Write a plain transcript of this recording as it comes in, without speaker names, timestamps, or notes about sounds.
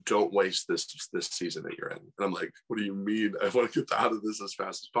don't waste this season that you're in. And I'm like, what do you mean? I want to get out of this as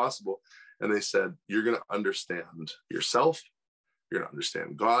fast as possible. And they said, you're going to understand yourself. You're going to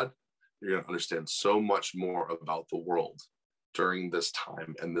understand God. You're going to understand so much more about the world during this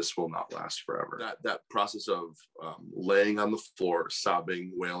time, and this will not last forever. That process of laying on the floor,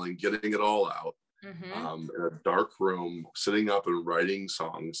 sobbing, wailing, getting it all out, in a dark room, sitting up and writing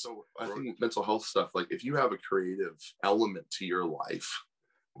songs. So I think mental health stuff, like if you have a creative element to your life,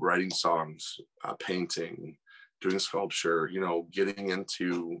 writing songs, painting, doing sculpture, getting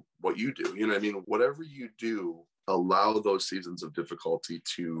into what you do, whatever you do, allow those seasons of difficulty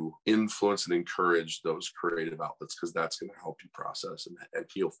to influence and encourage those creative outlets, because that's going to help you process and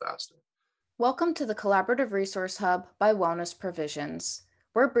heal faster. Welcome to the Collaborative Resource Hub by Wellness Provisions.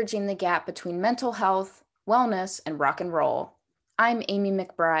 We're bridging the gap between mental health, wellness, and rock and roll. I'm Amy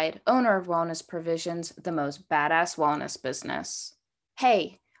McBride, owner of Wellness Provisions, the most badass wellness business.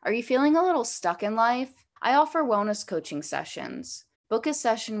 Hey, are you feeling a little stuck in life? I offer wellness coaching sessions. Book a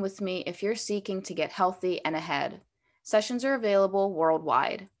session with me if you're seeking to get healthy and ahead. Sessions are available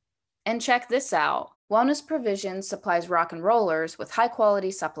worldwide. And check this out. Wellness Provisions supplies rock and rollers with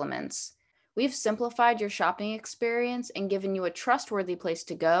high-quality supplements. We've simplified your shopping experience and given you a trustworthy place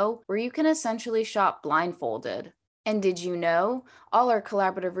to go where you can essentially shop blindfolded. And did you know all our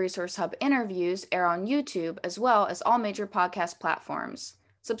Collaborative Resource Hub interviews air on YouTube as well as all major podcast platforms?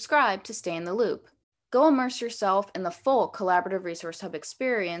 Subscribe to stay in the loop. Go immerse yourself in the full Collaborative Resource Hub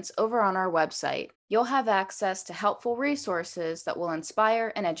experience over on our website. You'll have access to helpful resources that will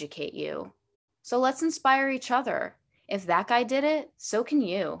inspire and educate you. So let's inspire each other. If that guy did it, so can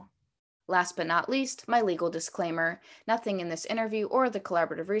you. Last but not least, my legal disclaimer. Nothing in this interview or the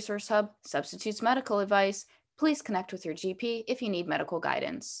Collaborative Resource Hub substitutes medical advice. Please connect with your GP if you need medical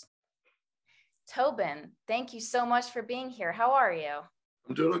guidance. Tobin, thank you so much for being here. How are you?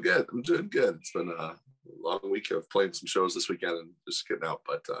 I'm doing good. It's been a long week of playing some shows this weekend and just getting out,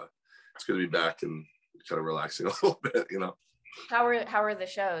 but it's good to be back and kind of relaxing a little bit, How were the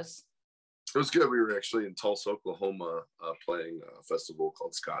shows? It was good. We were actually in Tulsa, Oklahoma, playing a festival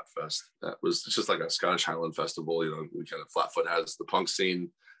called Scott Fest. It's just like a Scottish Highland festival. We kind of Flatfoot has the punk scene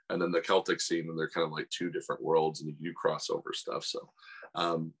and then the Celtic scene, and they're kind of like two different worlds, and you do crossover stuff. So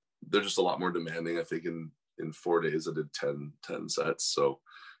they're just a lot more demanding. I think in 4 days I did 10 sets. So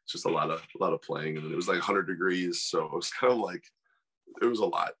it's just a lot of playing, and it was like 100 degrees. So it was kind of like, it was a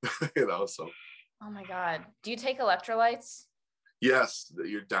lot, so. Oh my God. Do you take electrolytes? Yes,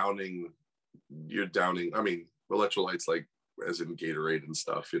 you're downing, electrolytes, like as in Gatorade and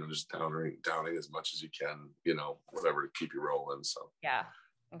stuff, just downing as much as you can, whatever to keep you rolling. So yeah.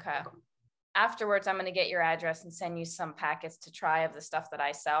 Okay. Afterwards, I'm going to get your address and send you some packets to try of the stuff that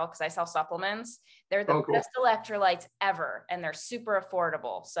I sell, because I sell supplements. They're the best electrolytes ever, and they're super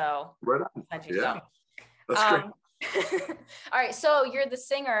affordable. So right on. Send you Yeah. some. That's great. All right. So you're the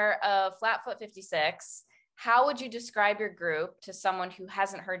singer of Flatfoot 56. How would you describe your group to someone who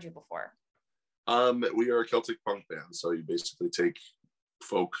hasn't heard you before? We are a Celtic punk band. So you basically take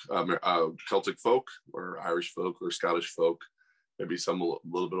folk, Celtic folk or Irish folk or Scottish folk, maybe a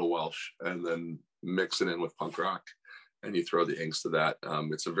little bit of Welsh, and then mix it in with punk rock, and you throw the angst of that.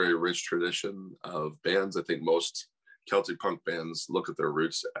 It's a very rich tradition of bands. I think most Celtic punk bands look at their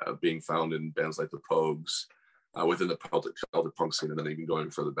roots being found in bands like the Pogues within the Celtic punk scene, and then even going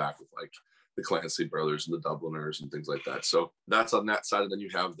further back with like the Clancy Brothers and the Dubliners and things like that. So that's on that side. And then you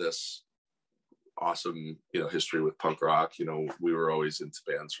have this awesome, history with punk rock. We were always into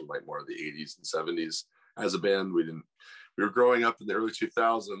bands from like more of the 80s and 70s as a band. We were growing up in the early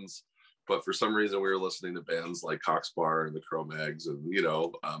 2000s, but for some reason we were listening to bands like Cox Bar and the Cro-Mags and,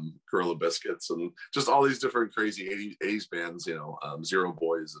 Gorilla Biscuits and just all these different crazy 80s bands, Zero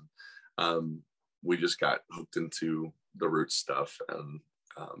Boys. And we just got hooked into the roots stuff. And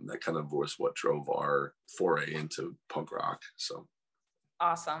that kind of was what drove our foray into punk rock. So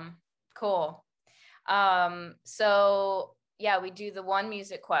awesome. Cool. So yeah, we do the one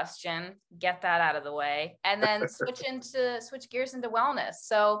music question, get that out of the way, and then switch gears into wellness.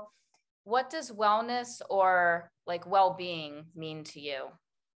 So what does wellness or like well-being mean to you?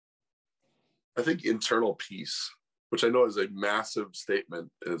 I think internal peace, which I know is a massive statement.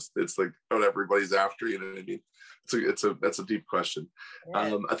 It's like what everybody's after, you know what I mean? That's a deep question.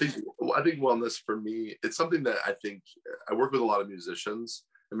 Yeah. I think wellness for me, it's something that I think I work with a lot of musicians,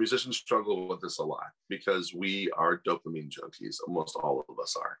 and musicians struggle with this a lot because we are dopamine junkies. Almost all of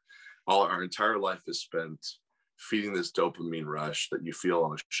us are. Our entire life is spent feeding this dopamine rush that you feel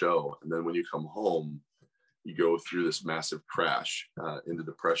on a show. And then when you come home, you go through this massive crash into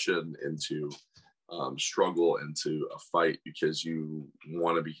depression, into struggle into a fight because you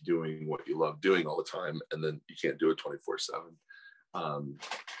want to be doing what you love doing all the time, and then you can't do it 24/7.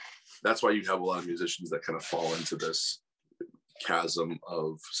 That's why you have a lot of musicians that kind of fall into this chasm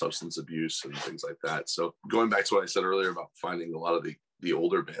of substance abuse and things like that. So going back to what I said earlier about finding a lot of the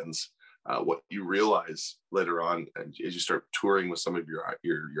older bands, what you realize later on, and as you start touring with some of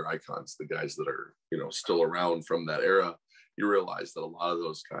your icons, the guys that are, you know, still around from that era, you realize that a lot of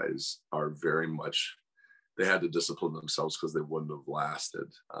those guys are very much, they had to discipline themselves because they wouldn't have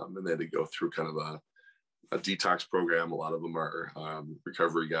lasted, and they had to go through kind of a detox program. A lot of them are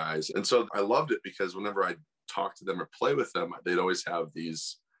recovery guys, and so I loved it because whenever I talk to them or play with them, they'd always have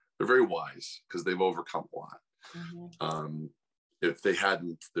these, they're very wise because they've overcome a lot. Mm-hmm. If they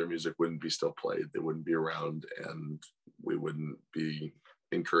hadn't, their music wouldn't be still played, they wouldn't be around, and we wouldn't be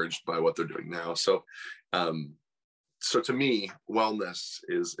encouraged by what they're doing now. So to me, wellness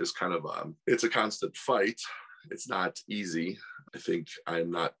is kind of it's a constant fight. It's not easy. I think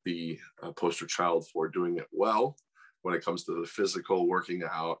I'm not the poster child for doing it well when it comes to the physical working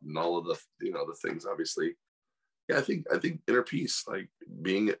out and all of the, you know, the things, obviously. Yeah, I think inner peace, like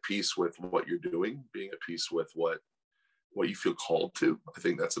being at peace with what you're doing, being at peace with what you feel called to. I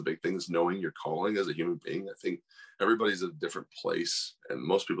think that's a big thing, is knowing your calling as a human being. I think everybody's at a different place, and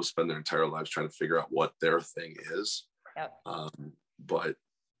most people spend their entire lives trying to figure out what their thing is. Yep. But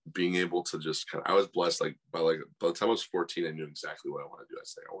being able to just kind of, I was blessed, by the time I was 14, I knew exactly what I want to do. I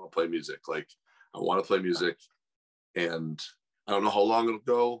say, I want to play music. Like, I want to play music, and I don't know how long it'll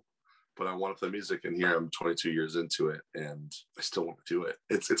go, but I want to play music. And here I'm 22 years into it, and I still want to do it.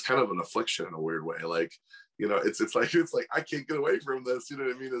 It's kind of an affliction in a weird way. Like, you know, it's like I can't get away from this. You know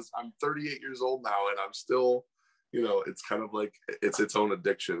what I mean? I'm 38 years old now, and I'm still, you know, it's kind of like it's its own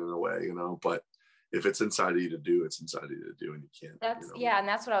addiction in a way, you know. But if it's inside of you to do, it's inside of you to do, and you can't. That's, you know? Yeah, and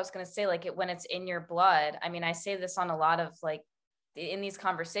that's what I was going to say. Like, when it's in your blood. I mean, I say this on a lot of, like, in these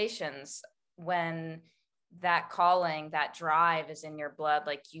conversations, when that calling, that drive is in your blood,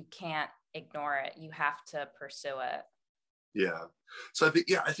 like, you can't ignore it. You have to pursue it. Yeah. So I think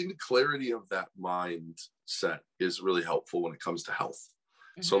the clarity of that mindset is really helpful when it comes to health.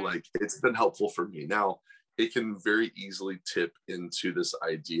 Mm-hmm. So, like, it's been helpful for me. Now, it can very easily tip into this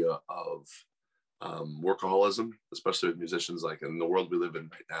idea of workaholism, especially with musicians, like in the world we live in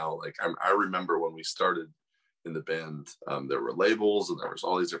right now. Like, I remember when we started in the band, there were labels, and there was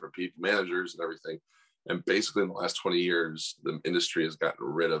all these different people, managers and everything. And basically in the last 20 years, the industry has gotten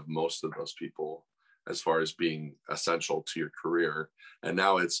rid of most of those people as far as being essential to your career. And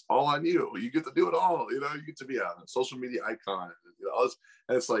now it's all on you. You get to do it all. You know, you get to be a social media icon, you know,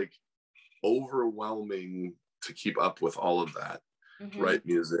 and it's like overwhelming to keep up with all of that. Mm-hmm. Write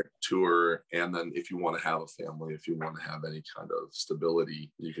music, tour, and then if you want to have a family, if you want to have any kind of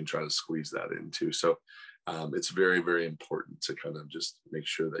stability, you can try to squeeze that in too. So it's very, very important to kind of just make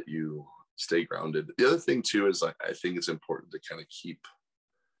sure that you stay grounded. The other thing too is, like, I think it's important to kind of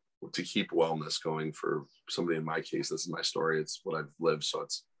keep wellness going. For somebody in my case, this is my story, it's what I've lived, so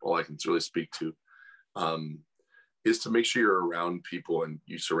it's all I can really speak to, is to make sure you're around people, and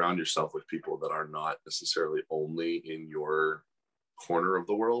you surround yourself with people that are not necessarily only in your corner of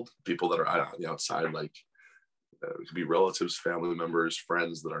the world, people that are on the outside, like it could be relatives, family members,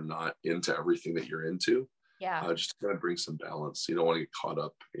 friends that are not into everything that you're into. Yeah. Just to kind of bring some balance. You don't want to get caught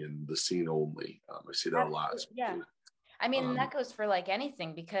up in the scene only. I see that a lot. Yeah. I mean, that goes for like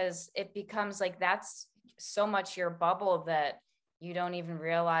anything, because it becomes like that's so much your bubble that you don't even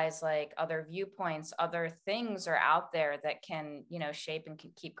realize, like, other viewpoints, other things are out there that can, you know, shape and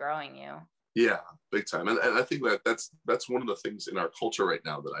can keep growing you. Yeah, big time. And I think that's one of the things in our culture right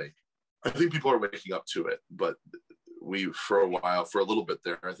now that I think people are waking up to it. But for a little bit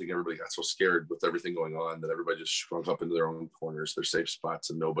there, I think everybody got so scared with everything going on that everybody just shrunk up into their own corners, their safe spots,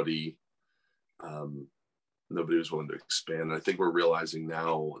 and nobody was willing to expand. And I think we're realizing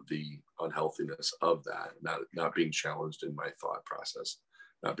now the unhealthiness of that, not being challenged in my thought process,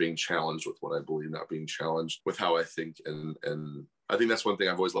 not being challenged with what I believe, not being challenged with how I think. And I think that's one thing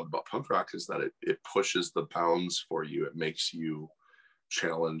I've always loved about punk rock, is that it pushes the bounds for you. It makes you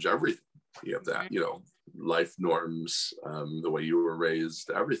challenge everything. You have that, you know, life norms, the way you were raised,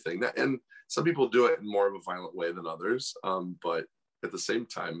 everything. And some people do it in more of a violent way than others. But at the same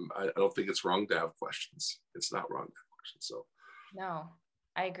time, I don't think it's wrong to have questions. It's not wrong to have questions. So, no,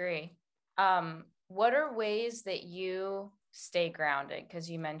 I agree. What are ways that you stay grounded? Because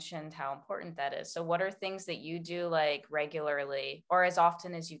you mentioned how important that is. So what are things that you do, like, regularly or as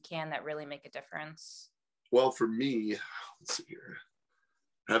often as you can, that really make a difference? Well, for me, let's see here,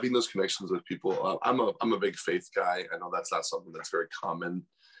 having those connections with people. I'm a big faith guy. I know that's not something that's very common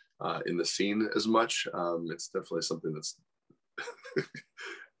in the scene as much. It's definitely something that's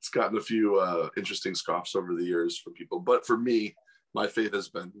it's gotten a few interesting scoffs over the years from people. But for me, my faith has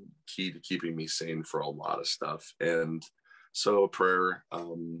been key to keeping me sane for a lot of stuff. And so prayer,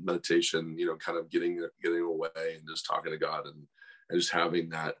 meditation, kind of getting away and just talking to God and just having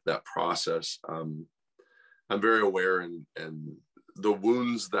that process. I'm very aware and the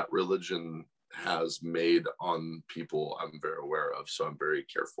wounds that religion has made on people, I'm very aware of. So I'm very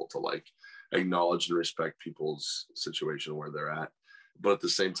careful to acknowledge and respect people's situation where they're at. But at the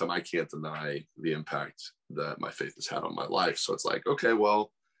same time, I can't deny the impact that my faith has had on my life. So it's like, okay,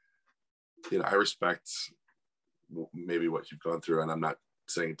 well, I respect maybe what you've gone through, and I'm not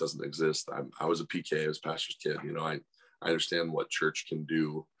saying it doesn't exist. I was a PK, I was pastor's kid. I understand what church can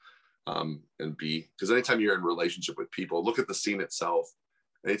do and be, because anytime you're in relationship with people, look at the scene itself.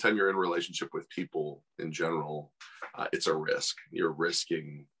 Anytime you're in relationship with people in general, it's a risk. You're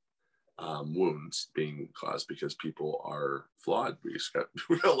risking wounds being caused because people are flawed. We got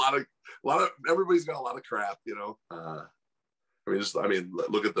a lot of everybody's got a lot of crap,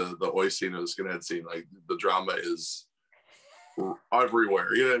 look at the oi scene or the skinhead scene. Like, the drama is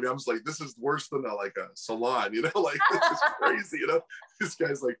everywhere. You know what I mean? I'm just like, this is worse than a salon. This is crazy. This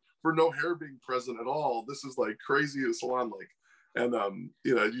guy's like, for no hair being present at all. This is like crazy a salon. And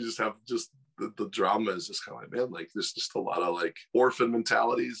you just have the drama is just kind of man, there's just a lot of orphan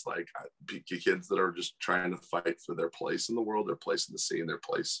mentalities, kids that are just trying to fight for their place in the world, their place in the scene, their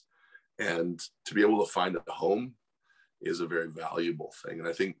place. And to be able to find a home is a very valuable thing. And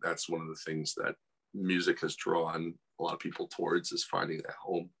I think that's one of the things that music has drawn a lot of people towards, is finding that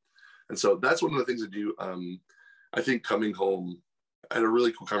home. And so that's one of the things that I think coming home, I had a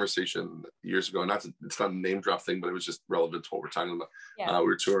really cool conversation years ago. It's not a name drop thing, but it was just relevant to what we're talking about. Yeah. We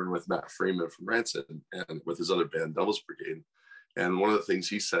were touring with Matt Freeman from Rancid and with his other band, Devil's Brigade. And one of the things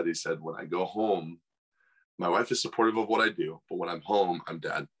he said, when I go home, my wife is supportive of what I do, but when I'm home, I'm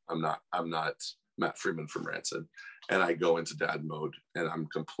dad. I'm not Matt Freeman from Rancid. And I go into dad mode, and I'm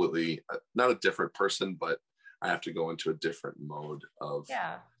completely not a different person, but I have to go into a different mode of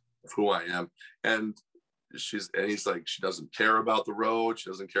who I am. And he's like, she doesn't care about the road. She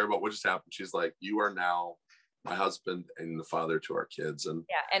doesn't care about what just happened. She's like, you are now my husband and the father to our kids. And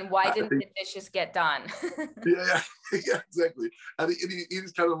and why didn't the dishes get done? yeah, exactly. And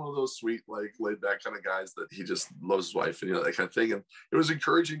he's kind of one of those sweet, laid back kind of guys that he just loves his wife and that kind of thing. And it was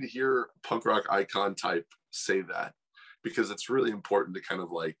encouraging to hear a punk rock icon type say that, because it's really important to kind of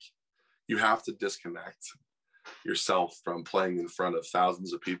you have to disconnect yourself from playing in front of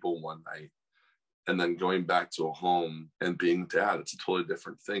thousands of people one night and then going back to a home and being dad. It's a totally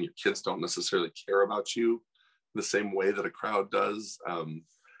different thing. Your kids don't necessarily care about you the same way that a crowd does.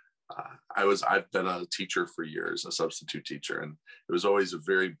 I've been a teacher for years, a substitute teacher, and it was always a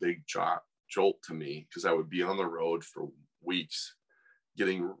very big jolt to me, because I would be on the road for weeks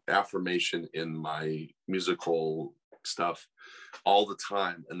getting affirmation in my musical stuff all the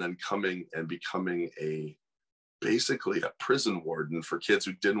time, and then coming and becoming basically a prison warden for kids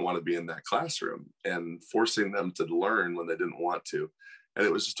who didn't want to be in that classroom and forcing them to learn when they didn't want to. And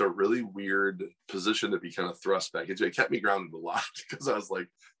it was just a really weird position to be kind of thrust back into. It kept me grounded a lot, because I was like,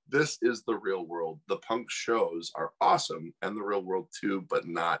 this is the real world. The punk shows are awesome, and the real world too, but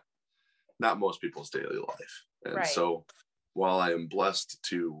not most people's daily life. And so while I am blessed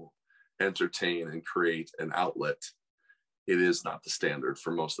to entertain and create an outlet, it is not the standard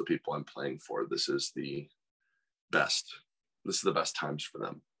for most of the people I'm playing for. This is the best times for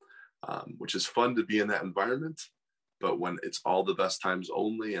them, which is fun to be in that environment. But when it's all the best times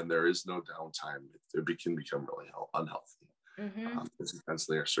only and there is no downtime, it can become really unhealthy. Mm-hmm. Because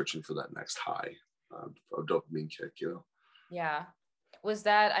they are searching for that next high, a dopamine kick, Yeah. Was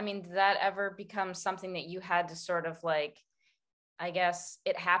that, did that ever become something that you had to sort of I guess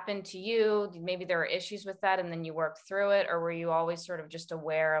it happened to you, maybe there were issues with that and then you worked through it, or were you always sort of just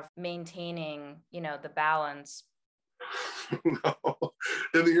aware of maintaining, the balance? No.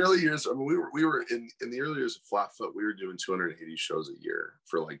 In the early years, we were in the early years of Flatfoot, we were doing 280 shows a year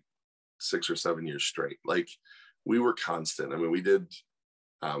for 6 or 7 years straight. We were constant. We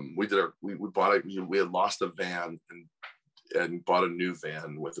had lost a van and bought a new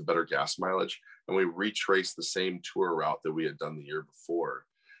van with a better gas mileage, and we retraced the same tour route that we had done the year before,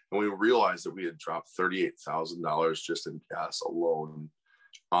 and we realized that we had dropped $38,000 just in gas alone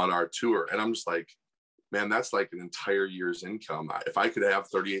on our tour. And I'm just like, man, that's like an entire year's income. If I could have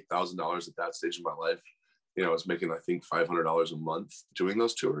 $38,000 at that stage of my life, I was making, I think, $500 a month doing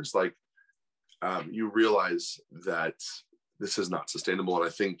those tours. You realize that this is not sustainable. And I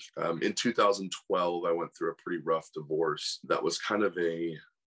think in 2012, I went through a pretty rough divorce. That was kind of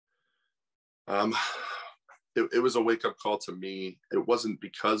Um, it was a wake-up call to me. It wasn't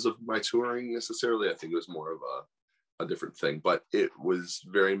because of my touring necessarily. I think it was more of a different thing, but it was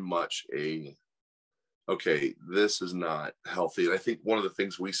very much okay, this is not healthy. And I think one of the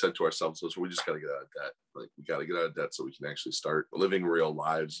things we said to ourselves was, we just got to get out of debt. Like, we got to get out of debt so we can actually start living real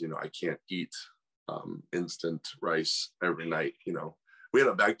lives. I can't eat instant rice every night. We had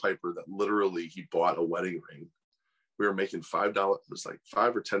a bagpiper that literally, he bought a wedding ring. We were making $5. It was like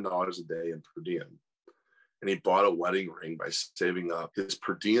 $5 or $10 a day in per diem. And he bought a wedding ring by saving up his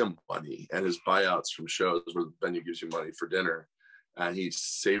per diem money and his buyouts from shows where the venue gives you money for dinner. And he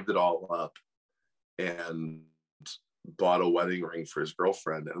saved it all up and bought a wedding ring for his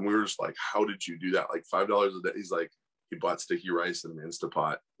girlfriend. And we were just like, how did you do that? Like $5 a day. He's like, he bought sticky rice in an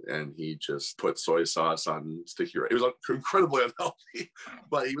Instapot and he just put soy sauce on sticky rice. It was incredibly unhealthy,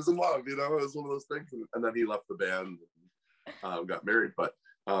 but he was in love, it was one of those things. And then he left the band and got married. But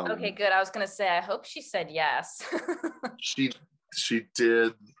okay, good. I was going to say, I hope she said yes. she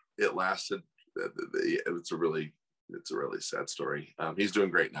did. It lasted. It's a really sad story. He's doing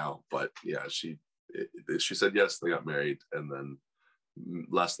great now, but yeah, she said yes. They got married, and then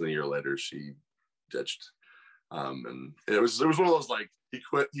less than a year later, she ditched. And it was one of those, like, he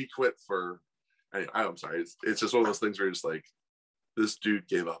quit for. I'm sorry. It's just one of those things where you're just like, this dude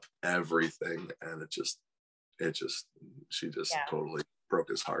gave up everything, and she just totally broke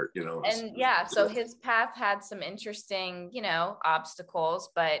his heart, And yeah, so his path had some interesting, obstacles,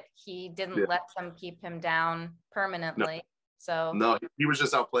 but he didn't let them keep him down permanently. No, he was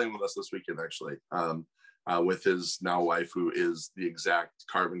just out playing with us this weekend, actually, with his now wife, who is the exact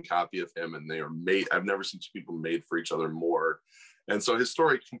carbon copy of him, and they are made. I've never seen two people made for each other more. And so his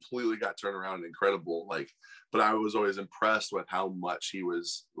story completely got turned around, incredible. But I was always impressed with how much he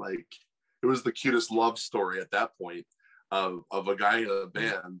was like. It was the cutest love story at that point of a guy in a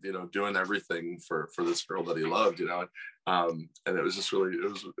band, doing everything for this girl that he loved, and it was just really,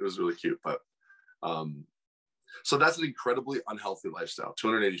 it was really cute. But so that's an incredibly unhealthy lifestyle.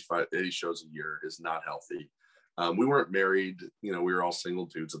 80 shows a year is not healthy. We weren't married, we were all single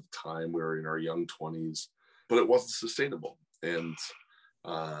dudes at the time. We were in our young 20s, but it wasn't sustainable. And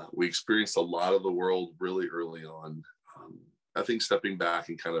we experienced a lot of the world really early on. I think stepping back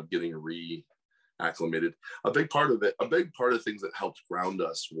and kind of getting reacclimated. A big part of things that helped ground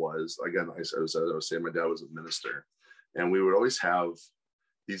us was, again, I was saying, my dad was a minister, and we would always have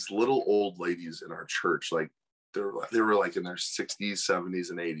these little old ladies in our church. Like, they were like in their 60s, 70s,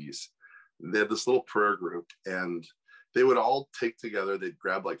 and 80s. They had this little prayer group, and they would all take together. They'd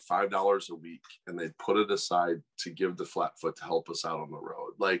grab like $5 a week, and they'd put it aside to give to Flatfoot to help us out on the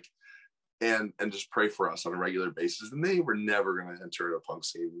road. And just pray for us on a regular basis. And they were never going to enter a punk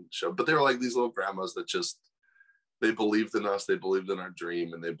scene show, but they were like these little grandmas that they believed in us. They believed in our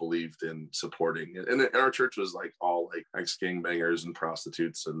dream, and they believed in supporting it. And our church was like all like ex-gangbangers and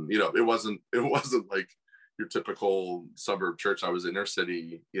prostitutes. And, it wasn't like your typical suburb church. I was inner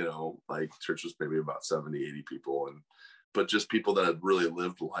city, like church was maybe about 70, 80 people. But just people that had really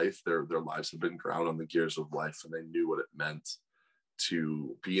lived life, their lives had been ground on the gears of life, and they knew what it meant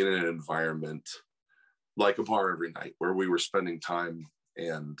to be in an environment like a bar every night where we were spending time,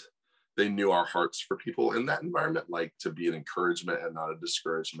 and they knew our hearts for people in that environment, like to be an encouragement and not a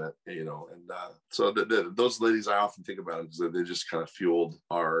discouragement, and so those ladies, I often think about them because they just kind of fueled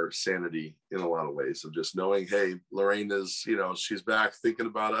our sanity in a lot of ways, of just knowing, hey, Lorraine is, she's back thinking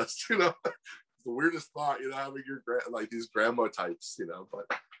about us, the weirdest thought, having like these grandma types, but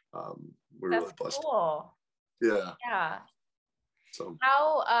we're really blessed. Cool. Yeah. So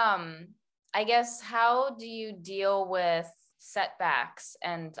how, I guess, how do you deal with setbacks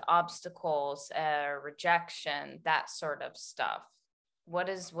and obstacles, rejection, that sort of stuff? What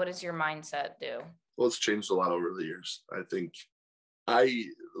does your mindset do? Well, it's changed a lot over the years. I think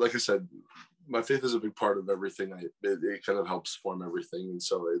like I said, my faith is a big part of everything. It kind of helps form everything. And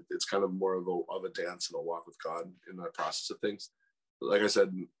so it's kind of more of a dance and a walk with God in the process of things. Like I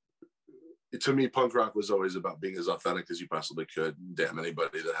said, to me, punk rock was always about being as authentic as you possibly could. Damn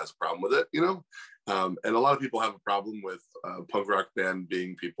anybody that has a problem with it, and a lot of people have a problem with punk rock band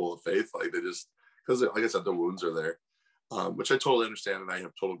being people of faith. Like, they just, because like I said, the wounds are there, which I totally understand, and I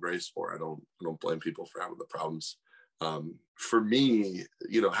have total grace for. I don't blame people for having the problems. For me,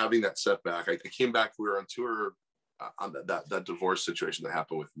 having that setback, I came back. We were on tour on that divorce situation that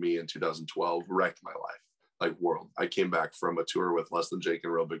happened with me in 2012, wrecked my life, like world. I came back from a tour with Less Than Jake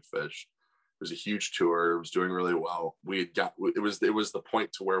and Real Big Fish. It was a huge tour. It was doing really well. It was the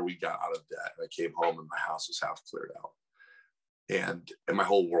point to where we got out of debt. I came home and my house was half cleared out. and my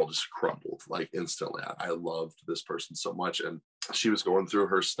whole world just crumbled like instantly. I loved this person so much, and she was going through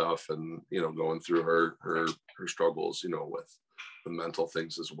her stuff, and going through her struggles, with the mental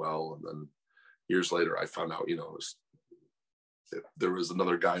things as well. And then years later, I found out, there was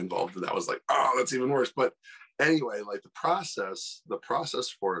another guy involved, and that was like, oh, that's even worse. But anyway, like the process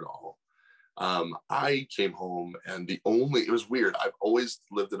for it all. I came home, and it was weird. I've always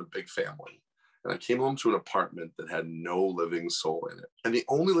lived in a big family. And I came home to an apartment that had no living soul in it. And the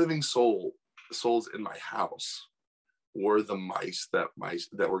only living souls in my house were the mice that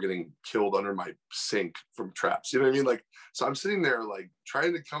were getting killed under my sink from traps. You know what I mean? Like, so I'm sitting there like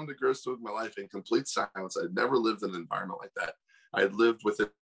trying to come to grips with my life in complete silence. I'd never lived in an environment like that. I had lived within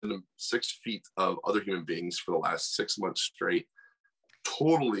 6 feet of other human beings for the last 6 months straight,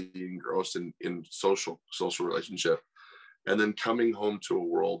 totally engrossed in social relationship. And then coming home to a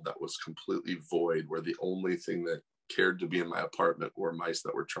world that was completely void, where the only thing that cared to be in my apartment were mice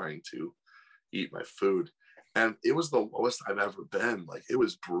that were trying to eat my food. And it was the lowest I've ever been. Like, it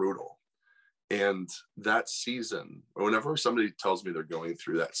was brutal. And that season, or whenever somebody tells me they're going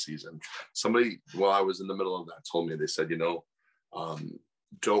through that season, somebody, while I was in the middle of that, told me, they said,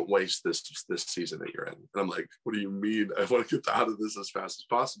 don't waste this season that you're in. And I'm like, what do you mean? I want to get out of this as fast as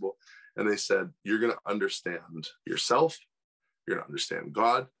possible. And they said, you're going to understand yourself. You're going to understand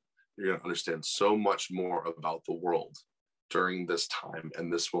God. You're going to understand so much more about the world during this time,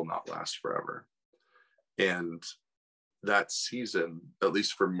 and this will not last forever. And that season, at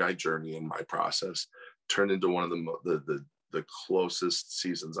least for my journey and my process, turned into one of the closest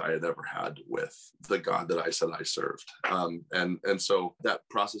seasons I had ever had with the God that I said I served. And so that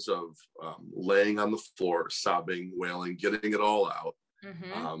process of laying on the floor, sobbing, wailing, getting it all out,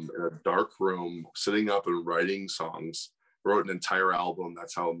 in a dark room, sitting up and writing songs, wrote an entire album.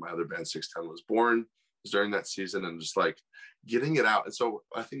 That's how my other band 610 was born, was during that season, and just like getting it out. And so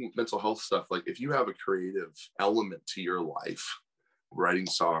I think mental health stuff, like if you have a creative element to your life, writing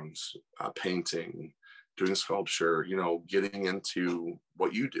songs, painting, doing sculpture, getting into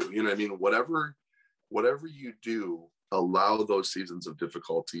what you do, I mean, whatever you do, allow those seasons of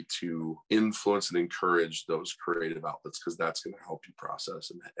difficulty to influence and encourage those creative outlets, because that's going to help you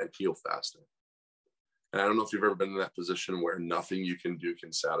process and heal faster. And I don't know if you've ever been in that position where nothing you can do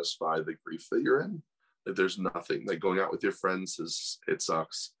can satisfy the grief that you're in. Like, there's nothing, like going out with your friends it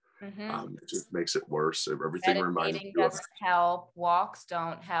sucks. It just makes it worse. Everything reminds you. Doesn't help. Walks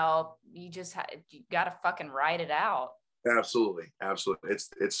don't help. You got to fucking ride it out. Absolutely.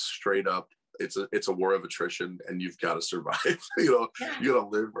 It's straight up. It's a war of attrition, and you've got to survive. You got to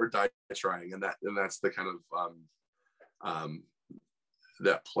live or die trying. And that's the kind of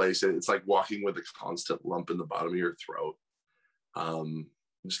that place. It's like walking with a constant lump in the bottom of your throat.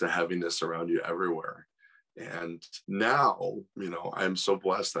 Just a heaviness around you everywhere. And now, I'm so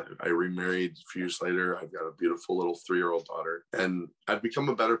blessed that I remarried a few years later. I've got a beautiful little 3-year-old daughter, and I've become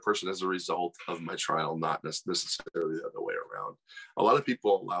a better person as a result of my trial, not necessarily the other way around. A lot of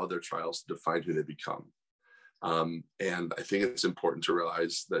people allow their trials to define who they become. And I think it's important to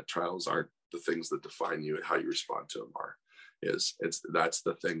realize that trials aren't the things that define you, and how you respond to them are. That's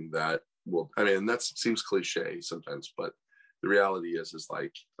the thing that that seems cliche sometimes, but the reality is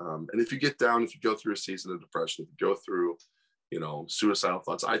like, and if you get down, if you go through a season of depression, if you go through, suicidal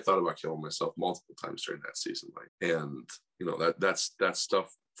thoughts, I thought about killing myself multiple times during that season. And that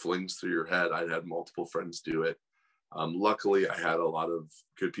stuff flings through your head. I'd had multiple friends do it. Luckily, I had a lot of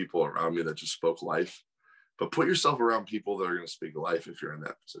good people around me that just spoke life. But put yourself around people that are going to speak life if you're in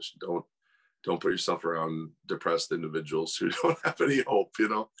that position. Don't put yourself around depressed individuals who don't have any hope.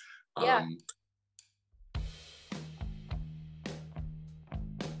 Yeah.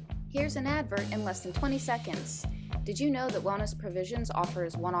 Here's an advert in less than 20 seconds. Did you know that Wellness Provisions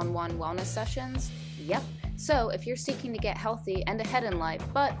offers one-on-one wellness sessions? Yep. So if you're seeking to get healthy and ahead in life,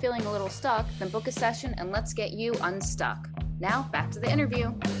 but feeling a little stuck, then book a session and let's get you unstuck. Now, back to the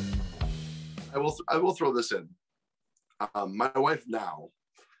interview. I will throw this in. My wife now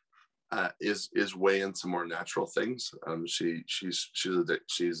is way into more natural things. She's not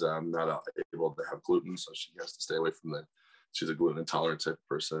able to have gluten, so she has to stay away from she's a gluten intolerant type of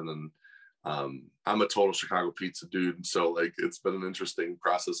person. And I'm a total Chicago pizza dude. And so like, it's been an interesting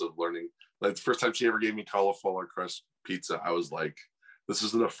process of learning. Like the first time she ever gave me cauliflower crust pizza, I was like, this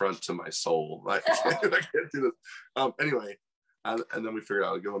is an affront to my soul. Like, I can't do this. Anyway, and then we figured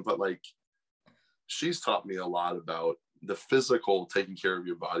out a good one. But like, she's taught me a lot about the physical, taking care of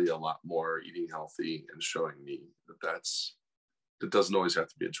your body a lot more, eating healthy, and showing me that doesn't always have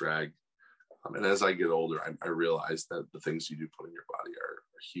to be a drag. And as I get older, I realize that the things you do put in your body are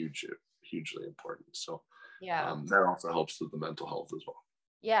hugely important. So Yeah. That also helps with the mental health as well.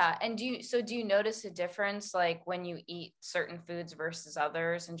 Yeah. And do you notice a difference like when you eat certain foods versus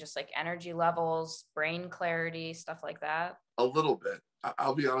others, and just like energy levels, brain clarity, stuff like that? A little bit.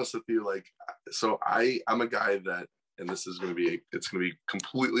 I'll be honest with you. Like, so I'm a guy that, and this is going to be, it's going to be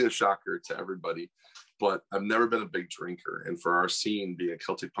completely a shocker to everybody, but I've never been a big drinker. And for our scene, being a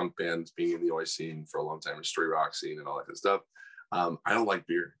Celtic punk band, being in the Oi scene for a long time, street rock scene and all that good stuff, I don't like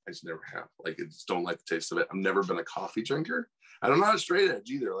beer. I just never have. Like, I just don't like the taste of it. I've never been a coffee drinker. I'm not a straight edge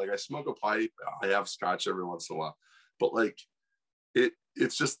either. Like, I smoke a pipe. I have scotch every once in a while, but like,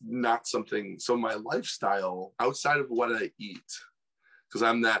 it's just not something. So my lifestyle outside of what I eat, because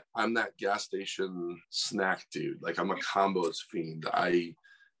I'm that gas station snack dude. Like, I'm a combos fiend. I'm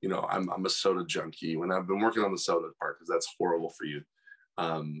a soda junkie. When I've been working on the soda part, because that's horrible for you.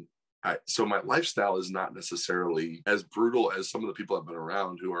 So my lifestyle is not necessarily as brutal as some of the people I've been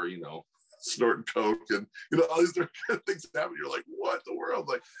around who are, snorting coke and all these different things happen. You're like, what the world?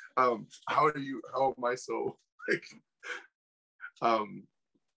 Like, how am I so like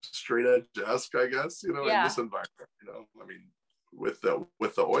straight edge-esque, I guess, in this environment, I mean, with the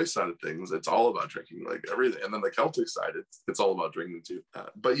Oi side of things, it's all about drinking, like everything. And then the Celtic side, it's all about drinking too.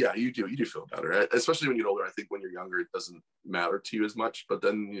 But yeah, you do feel better, especially when you get older. I think when you're younger, it doesn't matter to you as much, but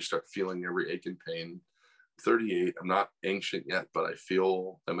then you start feeling every ache and pain. 38, I'm not ancient yet, but I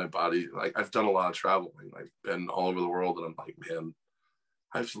feel that my body, like, I've done a lot of traveling. I've been all over the world, and I'm like, man,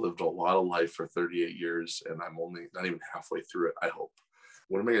 I've lived a lot of life for 38 years, and I'm only not even halfway through it, I hope.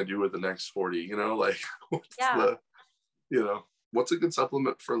 What am I going to do with the next 40? Like, what's a good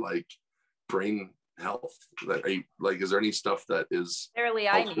supplement for like brain health? Is there any stuff that is clearly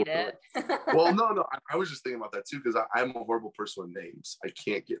I need it? Well, no. I was just thinking about that too, because I'm a horrible person with names. I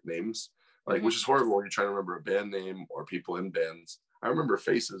can't get names, which is horrible when you're trying to remember a band name or people in bands. I remember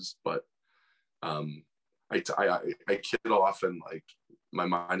faces, but I kid off, and like, my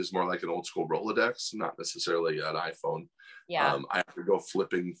mind is more like an old school Rolodex, not necessarily an iPhone. Yeah. I have to go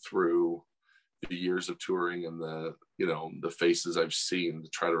flipping through the years of touring and the faces I've seen to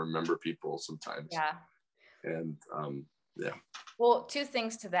try to remember people sometimes. Yeah. And yeah. Well, two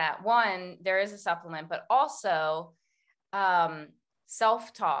things to that. One, there is a supplement, but also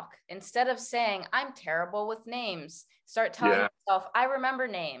self-talk. Instead of saying, I'm terrible with names, start telling yourself, I remember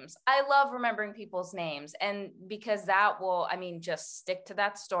names. I love remembering people's names. And because that will, just stick to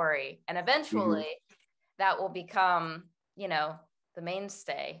that story. And eventually that will become, the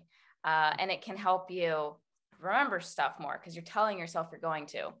mainstay. And it can help you remember stuff more because you're telling yourself you're going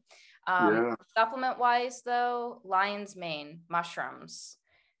to. Supplement wise though, lion's mane mushrooms.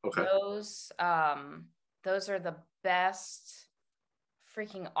 Okay. Those are the best,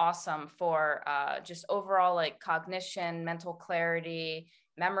 freaking awesome for just overall like cognition, mental clarity,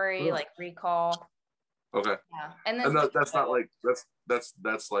 memory, like recall. Okay. Yeah. And then that's not like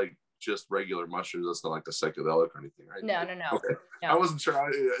that's like just regular mushrooms. That's not like a psychedelic or anything, right? No. Okay. No. I wasn't sure.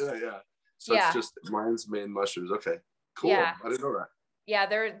 Yeah. So it's just lion's mane mushrooms. Okay. Cool. Yeah. I didn't know that. Yeah,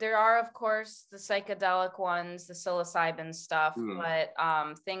 there are, of course, the psychedelic ones, the psilocybin stuff, but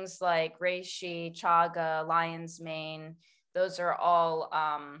things like reishi, chaga, lion's mane, those are all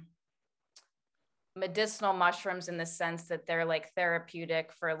medicinal mushrooms in the sense that they're like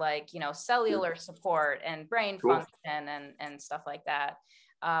therapeutic for like, cellular support and brain function and stuff like that.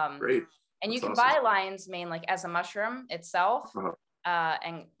 Great. And you can buy lion's mane like as a mushroom itself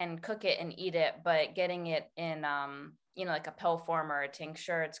and cook it and eat it, but getting it in like a pill form or a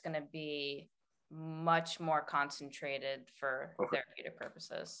tincture, it's going to be much more concentrated for therapeutic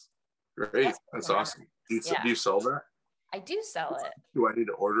purposes. Great. That's awesome. Do you sell that? I do sell it. Do I need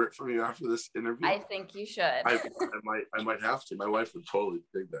to order it from you after this interview? I think you should. I might have to. My wife would totally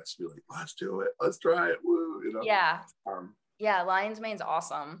dig that. She'd be like, let's do it. Let's try it. Woo, Yeah. Lion's mane's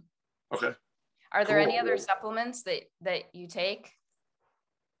awesome. Okay. Are there any other supplements that you take?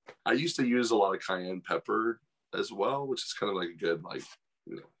 I used to use a lot of cayenne pepper as well, which is kind of like a good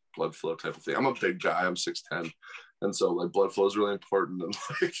blood flow type of thing. I'm a big guy. I'm 6'10", and so like blood flow is really important.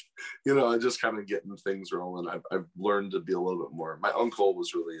 And I just kind of getting things rolling. I've learned to be a little bit more. My uncle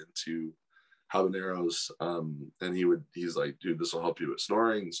was really into habaneros, and he's like, dude, this will help you with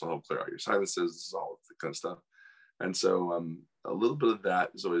snoring. This will help clear out your sinuses. This is all the kind of stuff. And so a little bit of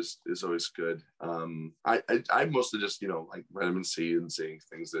that is always good. I mostly just like vitamin C and seeing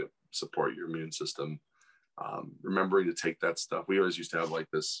things that support your immune system. Remembering to take that stuff. We always used to have like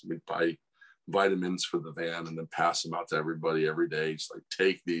this, we'd buy vitamins for the van and then pass them out to everybody every day. Just like,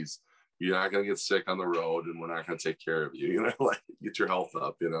 take these. You're not going to get sick on the road, and we're not going to take care of you, like get your health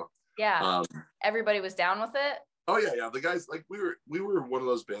up, Yeah. Everybody was down with it? Oh yeah. The guys, like we were one of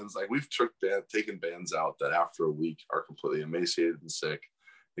those bands, like we've taken bands out that after a week are completely emaciated and sick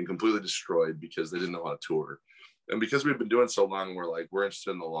and completely destroyed because they didn't know how to tour. And because we've been doing so long, we're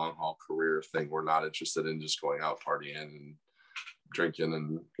interested in the long haul career thing. We're not interested in just going out partying and drinking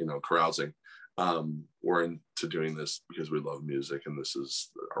and, carousing. We're into doing this because we love music and this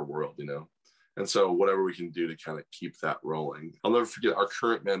is our world, And so whatever we can do to kind of keep that rolling. I'll never forget our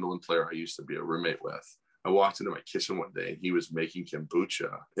current mandolin player I used to be a roommate with. I walked into my kitchen one day and he was making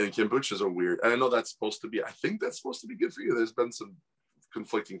kombucha. And kombuchas are weird. And I know I think that's supposed to be good for you. There's been some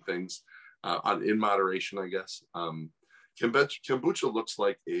conflicting things in moderation, I guess. Kombucha looks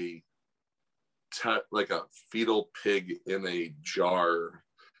like a fetal pig in a jar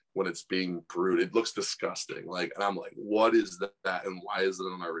when it's being brewed. It looks disgusting. And I'm like, what is that? And why is it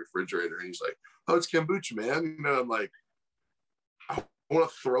on my refrigerator? And he's like, oh, it's kombucha, man. I'm like, I want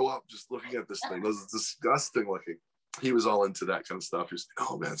to throw up just looking at this thing. It was disgusting looking. He was all into that kind of stuff. He's like,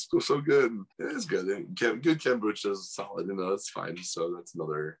 oh man, it's so good. And it is good. And good kombucha is solid. It's fine. So that's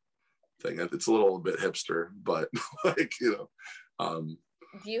another thing. It's a little bit hipster, but Do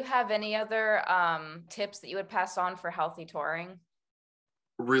you have any other tips that you would pass on for healthy touring?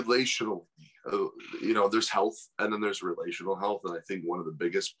 Relational, there's health and then there's relational health. And I think one of the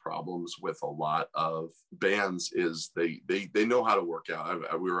biggest problems with a lot of bands is they know how to work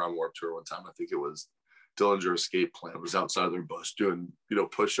out. We were on Warped Tour one time. I think it was Dillinger Escape Plan was outside of their bus doing,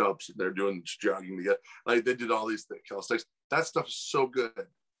 push-ups, and they're doing jogging together. Like they did all these calisthenics. That stuff is so good.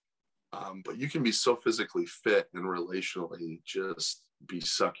 But you can be so physically fit and relationally just be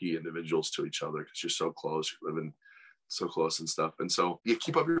sucky individuals to each other because you're so close, you're living so close and stuff. And so you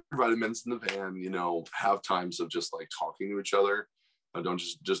keep up your vitamins in the van, have times of just like talking to each other. Don't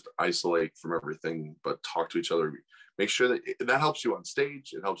just isolate from everything, but talk to each other. Make sure that helps you on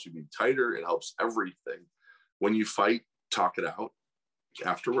stage. It helps you be tighter. It helps everything. When you fight, talk it out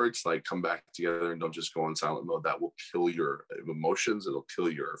afterwards, come back together and don't just go in silent mode. That will kill your emotions. It'll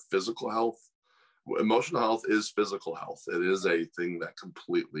kill your physical health. Emotional health is physical health. It is a thing that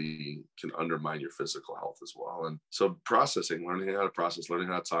completely can undermine your physical health as well. And so learning how to process, learning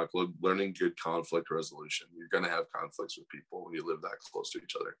how to talk, learning good conflict resolution. You're going to have conflicts with people when you live that close to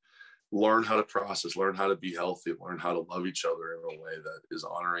each other. Learn how to process, learn how to be healthy, learn how to love each other in a way that is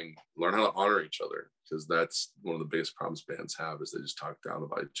honoring, learn how to honor each other, because that's one of the biggest problems bands have is they just talk down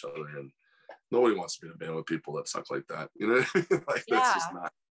about each other. And nobody wants to be in a band with people that suck like that. That's just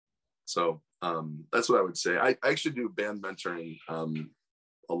not. So that's what I would say. I actually do band mentoring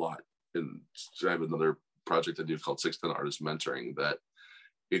a lot. And so I have another project I do called 610 Artist Mentoring that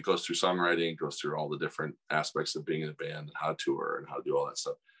it goes through songwriting, it goes through all the different aspects of being in a band and how to tour and how to do all that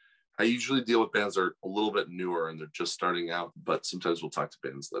stuff. I usually deal with bands that are a little bit newer and they're just starting out, but sometimes we'll talk to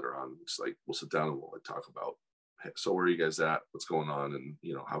bands that are on, it's like, we'll sit down and we'll talk about, hey, so where are you guys at? What's going on? And,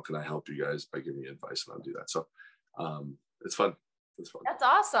 how can I help you guys by giving you advice and I'll do that. So it's fun. That's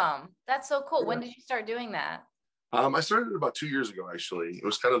awesome. That's so cool. Yeah. When did you start doing that? I started about 2 years ago, actually. It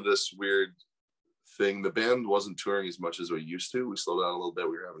was kind of this weird thing. The band wasn't touring as much as we used to. We slowed down a little bit.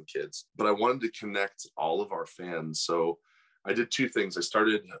 We were having kids, but I wanted to connect all of our fans. So I did two things. I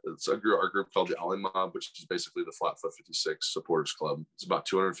started our group called the Ollie Mob, which is basically the Flatfoot 56 Supporters Club. It's about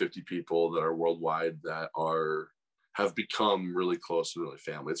 250 people that are worldwide that have become really close and really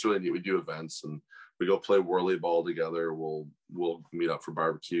family. It's really neat. We do events and we go play whirly ball together. We'll meet up for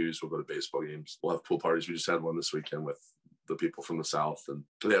barbecues. We'll go to baseball games. We'll have pool parties. We just had one this weekend with the people from the South, and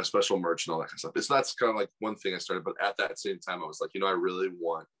they have special merch and all that kind of stuff. That's kind of like one thing I started. But at that same time, I was like,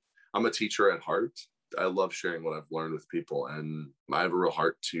 I'm a teacher at heart. I love sharing what I've learned with people. And I have a real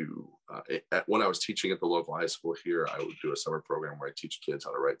heart to, when I was teaching at the local high school here, I would do a summer program where I teach kids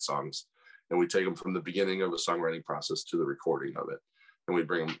how to write songs. And we take them from the beginning of a songwriting process to the recording of it. And we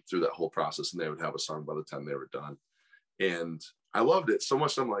bring them through that whole process and they would have a song by the time they were done. And I loved it so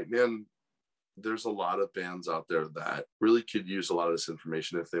much. I'm like, man, there's a lot of bands out there that really could use a lot of this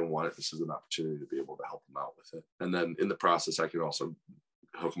information if they want it. This is an opportunity to be able to help them out with it. And then in the process, I can also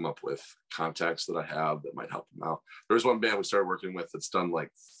hook them up with contacts that I have that might help them out. There's one band we started working with that's done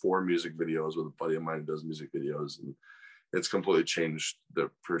like 4 music videos with a buddy of mine who does music videos. And it's completely changed the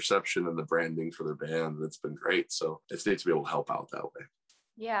perception and the branding for their band. And it's been great. So it's neat to be able to help out that way.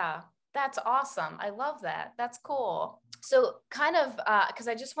 Yeah, that's awesome. I love that. That's cool. So kind of, because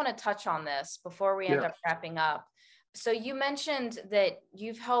I just want to touch on this before we end up wrapping up. So you mentioned that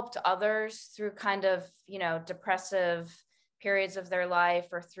you've helped others through kind of, depressive periods of their life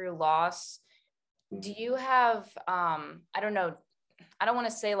or through loss. Do you have, I don't know, I don't want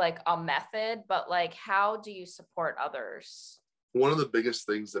to say like a method, but like, how do you support others? One of the biggest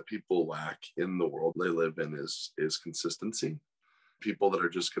things that people lack in the world they live in is consistency. People that are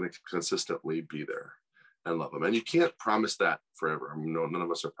just going to consistently be there and love them. And you can't promise that forever. I mean, no, none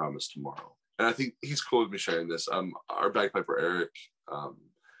of us are promised tomorrow. And I think he's cool with me sharing this. Our bagpiper, Eric,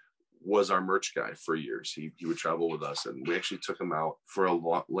 was our merch guy for years. He would travel with us, and we actually took him out for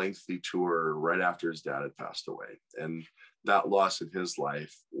a lengthy tour right after his dad had passed away. And that loss in his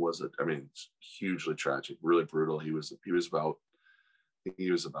life was, hugely tragic, really brutal. He was about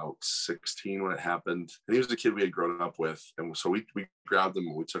 16 when it happened, and he was a kid we had grown up with. And so we grabbed him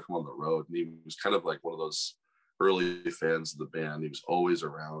and we took him on the road, and he was kind of like one of those early fans of the band. He was always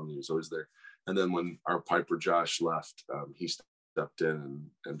around. He was always there. And then when our piper Josh left, he stepped in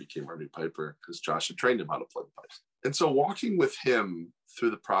and became our new piper because Josh had trained him how to play the pipes. And so walking with him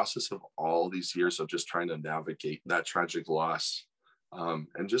through the process of all these years of just trying to navigate that tragic loss,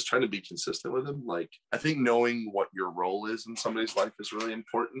 and just trying to be consistent with him. Like, I think knowing what your role is in somebody's life is really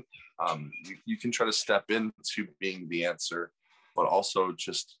important. You can try to step into being the answer, but also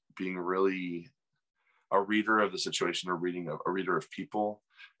just being really a reader of the situation, a reader of people,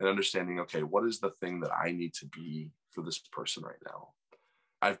 and understanding, okay, what is the thing that I need to be for this person right now?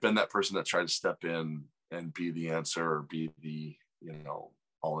 I've been that person that tried to step in and be the answer, or be the,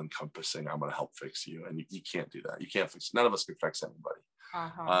 all-encompassing, I'm going to help fix you. And you can't do that. You can't fix, none of us can fix anybody.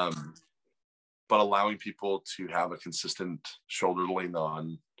 Uh-huh. But allowing people to have a consistent shoulder to lean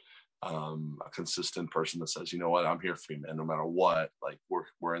on, a consistent person that says, you know what, I'm here for you, man, no matter what, like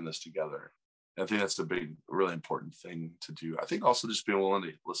we're in this together. And I think that's a really important thing to do. I think also just being willing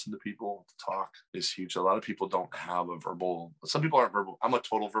to listen to people, to talk is huge. A lot of people don't have some people aren't verbal. I'm a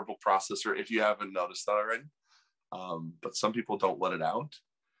total verbal processor, if you haven't noticed that already. But some people don't let it out,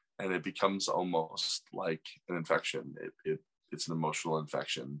 and it becomes almost like an infection. It's an emotional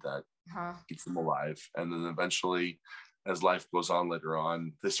infection that keeps them alive. And then eventually, as life goes on later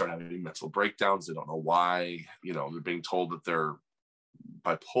on, they start having mental breakdowns. They don't know why. They're being told that they're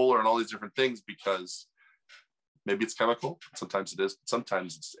bipolar and all these different things because maybe it's chemical. Sometimes it is.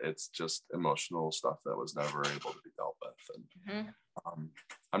 Sometimes it's just emotional stuff that was never able to be dealt with. And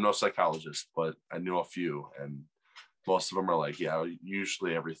I'm no psychologist, but I knew a few, and most of them are like, yeah,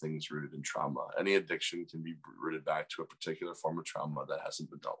 usually everything's rooted in trauma. Any addiction can be rooted back to a particular form of trauma that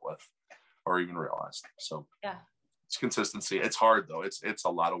hasn't been dealt with or even realized. So yeah, it's consistency. It's hard though. It's a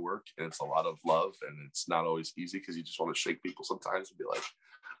lot of work, and it's a lot of love, and it's not always easy because you just want to shake people sometimes and be like,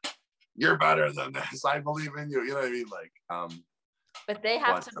 you're better than this. I believe in you. You know what I mean? Like, but they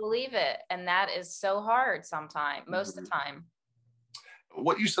have to believe it. And that is so hard sometimes, most of the time.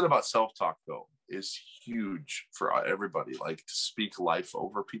 What you said about self-talk though is huge for everybody. Like, to speak life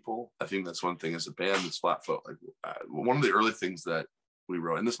over people. I think that's one thing as a band. It's Flatfoot. Like, one of the early things that we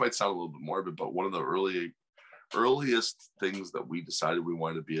wrote, and this might sound a little bit morbid, but one of the earliest things that we decided we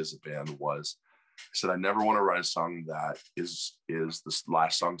wanted to be as a band was, I said, I never want to write a song that is this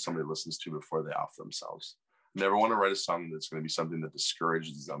last song somebody listens to before they off themselves. I never want to write a song that's going to be something that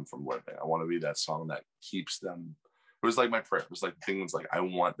discourages them from living. I want to be that song that keeps them. It was like my prayer. It was like the thing was like, I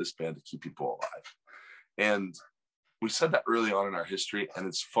want this band to keep people alive. And we said that early on in our history. And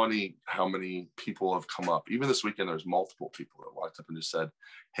it's funny how many people have come up. Even this weekend, there's multiple people that walked up and just said,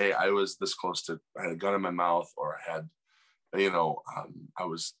 hey, I was this close to, I had a gun in my mouth, or I had, I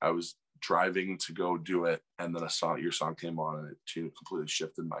was driving to go do it, and then your song came on, and it completely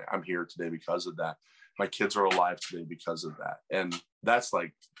shifted I'm here today because of that. My kids are alive today because of that. And that's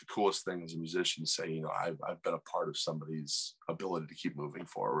like the coolest thing as a musician, to say, I've been a part of somebody's ability to keep moving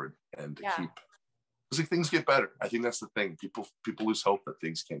forward and to keep, it's like things get better. I think that's the thing. People lose hope that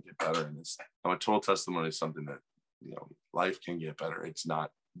things can't get better. And I'm a total testimony of something that, life can get better. It's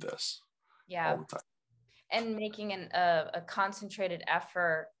not this all the time. And making a concentrated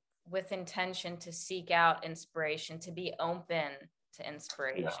effort with intention to seek out inspiration, to be open to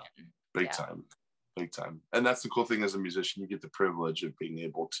inspiration. Big time. And that's the cool thing as a musician. You get the privilege of being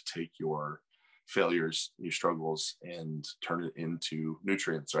able to take your failures, your struggles, and turn it into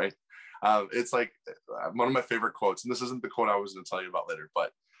nutrients, right? It's like one of my favorite quotes, and this isn't the quote I was going to tell you about later,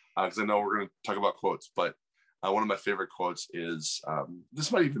 but because I know we're going to talk about quotes, but one of my favorite quotes is,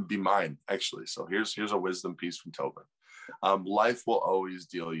 this might even be mine, actually. So here's a wisdom piece from Tobin. Life will always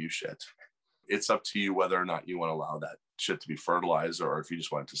deal you shit. It's up to you whether or not you want to allow that shit to be fertilizer, or if you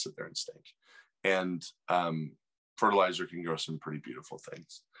just want it to sit there and stink. And fertilizer can grow some pretty beautiful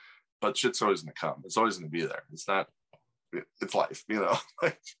things, but shit's always going to come. It's always going to be there. It's life,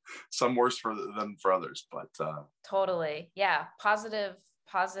 like some worse than for others, but totally. Yeah. Positive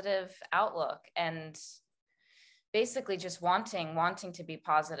outlook, and basically just wanting to be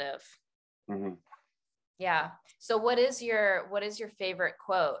positive. Mm-hmm. Yeah. So what is your favorite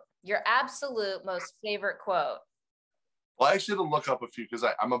quote? Your absolute most favorite quote? Well, I actually had to look up a few because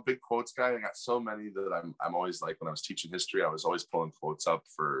I'm a big quotes guy. I got so many that I'm always like, when I was teaching history, I was always pulling quotes up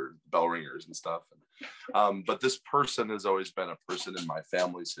for bell ringers and stuff. But this person has always been a person in my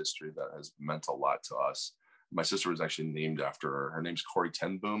family's history that has meant a lot to us. My sister was actually named after her. Her name's Corrie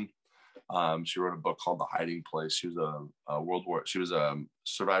ten Boom. She wrote a book called The Hiding Place. She was she was a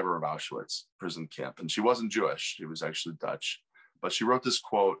survivor of Auschwitz prison camp, and she wasn't Jewish. She was actually Dutch. But she wrote this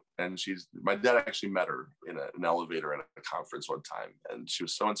quote, and my dad actually met her in an elevator at a conference one time, and she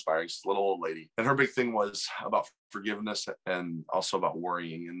was so inspiring. She's a little old lady, and her big thing was about forgiveness and also about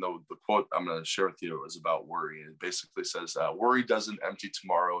worrying. And the quote I'm going to share with you is about worry. It basically says, "Worry doesn't empty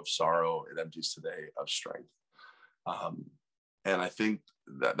tomorrow of sorrow; it empties today of strength." And I think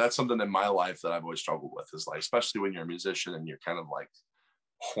that's something in my life that I've always struggled with, is like, especially when you're a musician and you're kind of like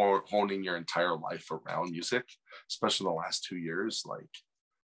honing your entire life around music, especially in the last 2 years, like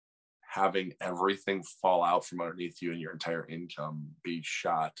having everything fall out from underneath you and your entire income be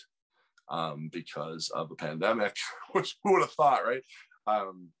shot because of the pandemic, which who would have thought, right?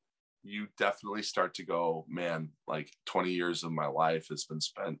 You definitely start to go, man, like 20 years of my life has been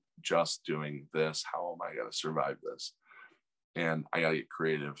spent just doing this. How am I going to survive this? And I got to get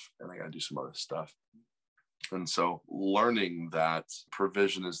creative and I got to do some other stuff. And so learning that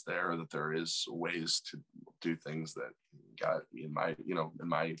provision is there, that there is ways to do things, that God, in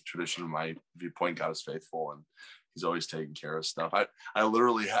my tradition, in my viewpoint, God is faithful and he's always taking care of stuff. I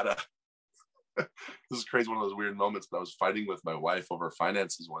literally had this is crazy, one of those weird moments, but I was fighting with my wife over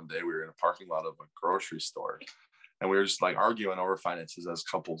finances one day. We were in a parking lot of a grocery store and we were just like arguing over finances as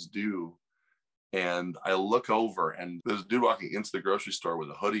couples do. And I look over and there's a dude walking into the grocery store with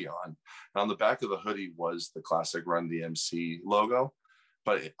a hoodie on. And on the back of the hoodie was the classic Run DMC logo.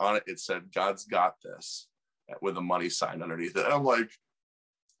 But on it, it said, "God's got this," with a money sign underneath it. And I'm like,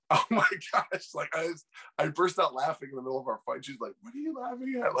 oh my gosh. Like I burst out laughing in the middle of our fight. She's like, "What are you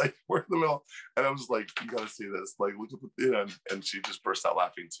laughing at? Like, we're in the middle." And I was like, "You got to see this. Like, look at the," and she just burst out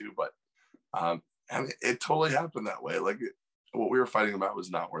laughing too. But, and it totally happened that way. Like, what we were fighting about was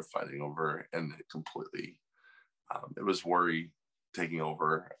not worth fighting over, and it completely it was worry taking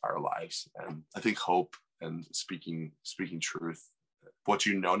over our lives. And I think hope and speaking truth, what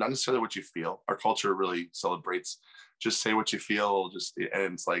you know, not necessarily what you feel. Our culture really celebrates just say what you feel,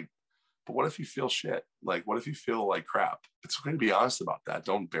 and it's like, but what if you feel shit? Like, what if you feel like crap? It's okay to be honest about that.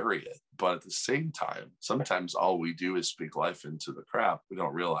 Don't bury it. But at the same time, sometimes all we do is speak life into the crap. We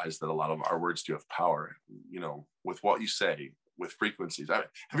don't realize that a lot of our words do have power, with what you say, with frequencies. Have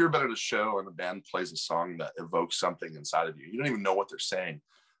you ever been at a show and the band plays a song that evokes something inside of you? You don't even know what they're saying,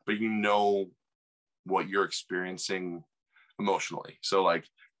 but you know what you're experiencing emotionally. So like,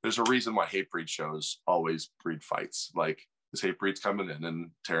 there's a reason why Hatebreed shows always breed fights. Like, this Hatebreed's coming in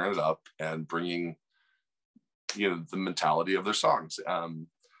and tearing it up and bringing, the mentality of their songs. And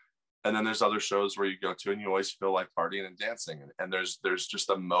then there's other shows where you go to and you always feel like partying and dancing. And there's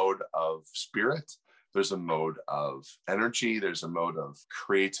just a mode of spirit. There's a mode of energy. There's a mode of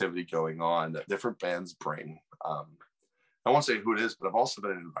creativity going on that different bands bring. I won't say who it is, but I've also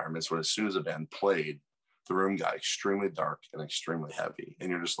been in environments where as soon as a band played, the room got extremely dark and extremely heavy. And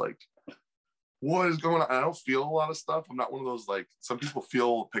you're just like, what is going on? I don't feel a lot of stuff. I'm not one of those, like, some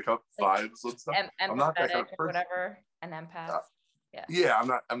people pick up vibes and stuff. I'm not that kind of person. Whatever, an empath. Yeah,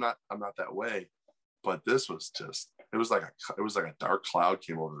 I'm not that way. But this was it was like a dark cloud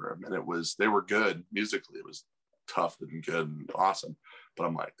came over them, and they were good musically. It was tough and good and awesome. But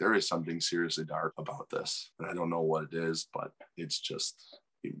I'm like, there is something seriously dark about this. And I don't know what it is, but it's just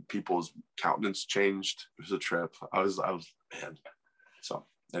people's countenance changed. It was a trip. I was man. So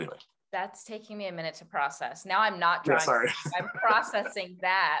anyway. That's taking me a minute to process. Now I'm not drunk. Yeah, sorry. I'm processing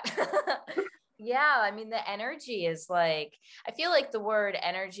that. Yeah, I mean, the energy is like, I feel like the word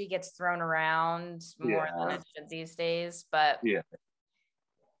energy gets thrown around more than it should these days. But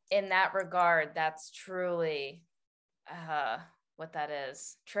in that regard, that's truly what that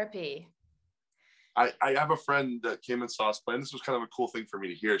is. Trippy. I have a friend that came and saw us play, and this was kind of a cool thing for me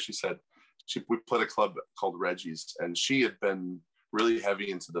to hear. She said we played a club called Reggie's, and she had been really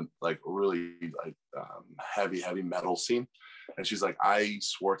heavy into the heavy metal scene. And she's like, I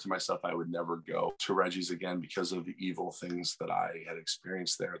swore to myself I would never go to Reggie's again because of the evil things that I had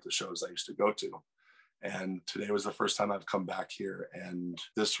experienced there at the shows I used to go to. And today was the first time I've come back here, and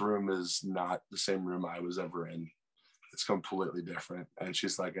this room is not the same room I was ever in. It's completely different. And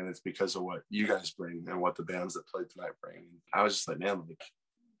she's like, and it's because of what you guys bring and what the bands that played tonight bring. I was just like, man, like,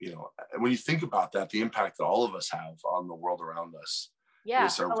 when you think about that, the impact that all of us have on the world around us. Yeah,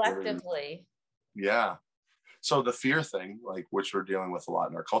 collectively. Yeah. So the fear thing, like, which we're dealing with a lot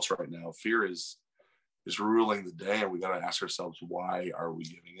in our culture right now, fear is ruling the day, and we got to ask ourselves, why are we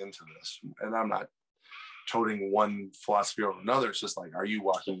giving into this? And I'm not toting one philosophy over another. It's just like, are you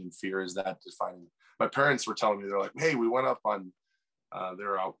walking in fear? Is that defining? My parents were telling me, they're like, hey, we went up on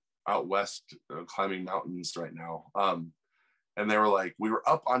they're out west climbing mountains right now, and they were like, we were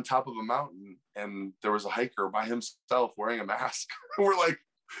up on top of a mountain and there was a hiker by himself wearing a mask. We're like,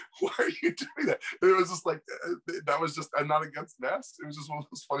 why are you doing that? And it was just like, that was just, I'm not against masks. It was just one of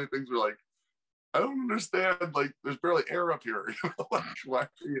those funny things where, like, I don't understand, like, there's barely air up here. Like, why are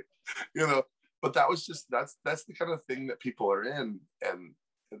you, but that was just, that's the kind of thing that people are in, and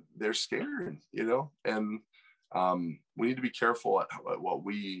they're scared, and we need to be careful at what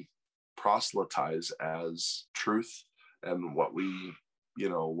we proselytize as truth, and what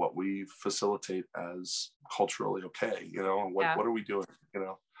we facilitate as culturally okay. What are we doing?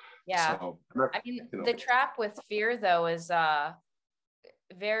 Yeah. So, I mean, the trap with fear, though, is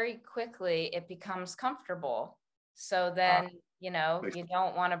very quickly it becomes comfortable. So then, you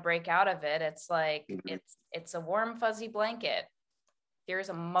don't want to break out of it. It's like, it's a warm, fuzzy blanket. Fear is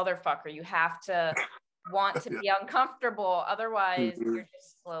a motherfucker. You have to want to be uncomfortable. Otherwise, you're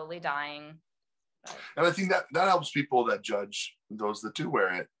just slowly dying. And I think that helps people that judge those that do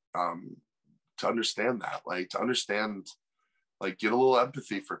wear it, to understand that, get a little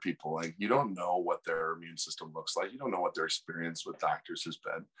empathy for people. Like, you don't know what their immune system looks like. You don't know what their experience with doctors has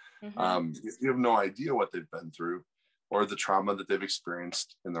been. You have no idea what they've been through or the trauma that they've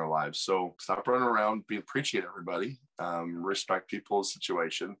experienced in their lives. So stop running around, appreciate everybody, respect people's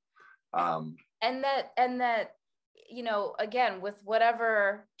situation. And that, again, with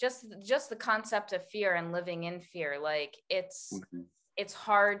whatever, just the concept of fear and living in fear, like, it's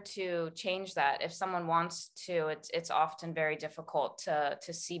hard to change that. If someone wants to, it's often very difficult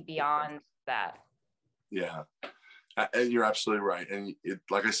to see beyond that. Yeah. And you're absolutely right. And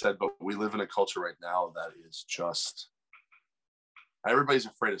like I said, but we live in a culture right now that is just, everybody's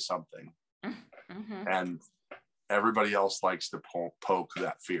afraid of something. And everybody else likes to poke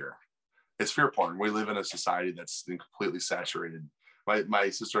that fear. It's fear porn. We live in a society that's completely saturated. My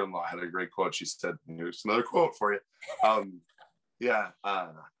sister-in-law had a great quote. She said, here's another quote for you.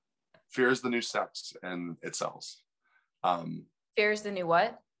 Fear is the new sex, and it sells. Fear is the new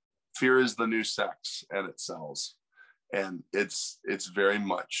what? Fear is the new sex, and it sells. And it's very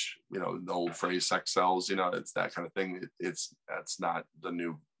much, the old phrase, sex sells, it's that kind of thing. That's not the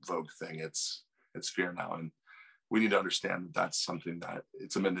new Vogue thing. It's fear now. And we need to understand that that's something that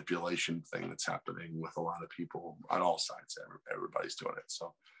it's a manipulation thing that's happening with a lot of people on all sides. Everybody's doing it.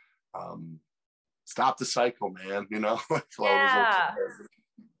 So stop the cycle, man. Yeah.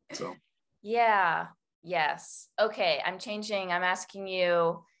 So yeah. Yes. Okay. I'm asking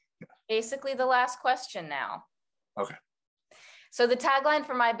you basically the last question now. Okay. So the tagline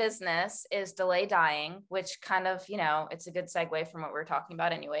for my business is delay dying, which kind of, it's a good segue from what we were talking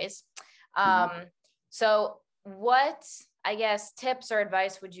about anyways. So what, I guess, tips or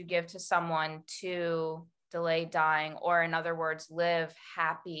advice would you give to someone to delay dying, or in other words, live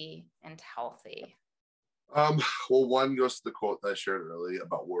happy and healthy? Well, one goes to the quote that I shared earlier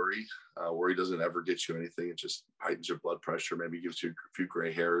about worry. Worry doesn't ever get you anything. It just heightens your blood pressure, maybe gives you a few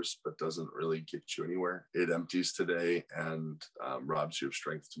gray hairs, but doesn't really get you anywhere. It empties today and robs you of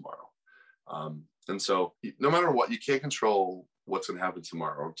strength tomorrow. And so no matter what, you can't control what's going to happen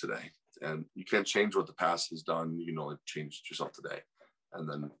tomorrow, today. And you can't change what the past has done. You can only change yourself today and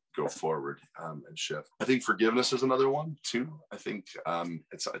then go forward and shift. I think forgiveness is another one too. I think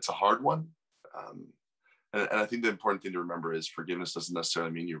it's a hard one. And I think the important thing to remember is forgiveness doesn't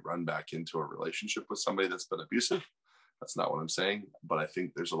necessarily mean you run back into a relationship with somebody that's been abusive. That's not what I'm saying. But I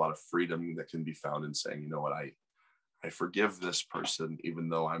think there's a lot of freedom that can be found in saying, you know what, I forgive this person, even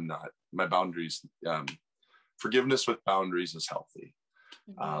though I'm not, my boundaries, forgiveness with boundaries is healthy.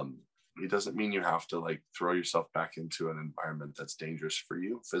 It doesn't mean you have to throw yourself back into an environment that's dangerous for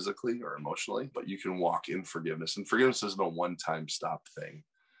you physically or emotionally, but you can walk in forgiveness. And forgiveness isn't a one-time stop thing.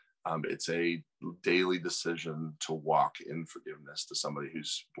 It's a daily decision to walk in forgiveness to somebody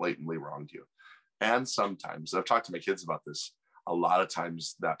who's blatantly wronged you. And sometimes, I've talked to my kids about this, a lot of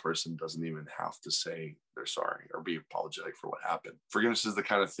times that person doesn't even have to say they're sorry or be apologetic for what happened. Forgiveness is the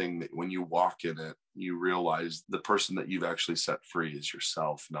kind of thing that when you walk in it, you realize the person that you've actually set free is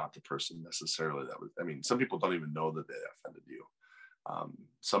yourself, not the person necessarily that was, some people don't even know that they offended you.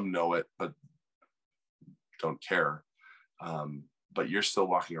 Some know it, but don't care. But you're still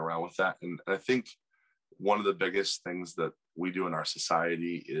walking around with that. And I think one of the biggest things that we do in our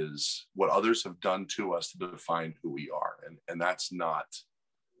society is what others have done to us to define who we are. And that's not,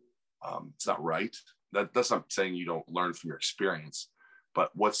 it's not right. that's not saying you don't learn from your experience,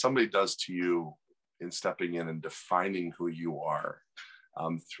 but what somebody does to you in stepping in and defining who you are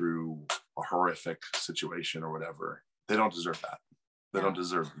through a horrific situation or whatever, they don't deserve that. They don't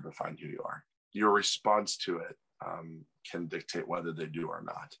deserve to define who you are. Your response to it can dictate whether they do or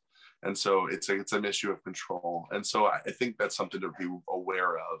not. And so it's an issue of control. And so I think that's something to be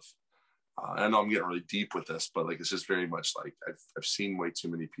aware of. I know I'm getting really deep with this, but like, it's just very much like I've seen way too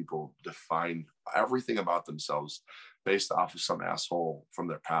many people define everything about themselves based off of some asshole from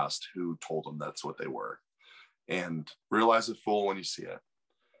their past who told them that's what they were. And realize it full when you see it.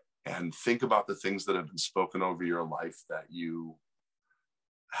 And think about the things that have been spoken over your life that you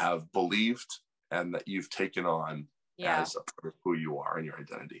have believed and that you've taken on as a part of who you are and your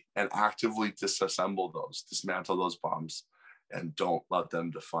identity, and actively disassemble those, dismantle those bombs, and don't let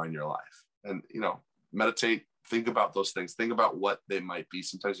them define your life. And, meditate, think about those things, think about what they might be.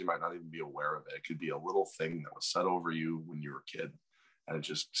 Sometimes you might not even be aware of it. It could be a little thing that was said over you when you were a kid and it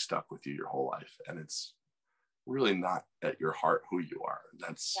just stuck with you your whole life. And it's really not at your heart who you are.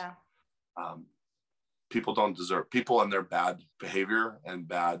 That's, people don't deserve, people and their bad behavior and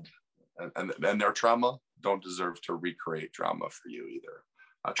bad, and their trauma don't deserve to recreate drama for you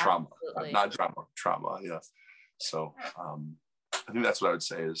either. Trauma, not drama, trauma. Yes. So I think that's what I would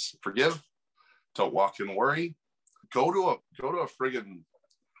say is forgive, don't walk and worry, go to a friggin'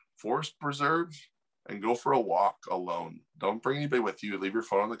 forest preserve and go for a walk alone. Don't bring anybody with you. Leave your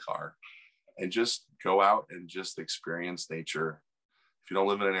phone in the car and just go out and just experience nature. If you don't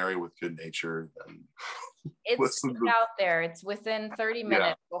live in an area with good nature, then it's out there. It's within 30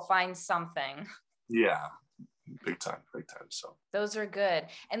 minutes. We'll find something. Yeah. Big time. So those are good.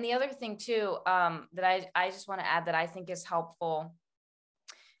 And the other thing too, that I just want to add that I think is helpful,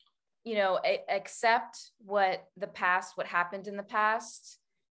 accept what happened in the past,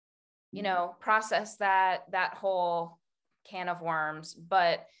 process that whole can of worms,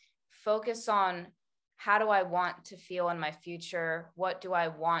 but focus on how do I want to feel in my future? What do I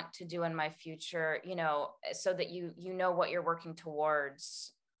want to do in my future? So that you know what you're working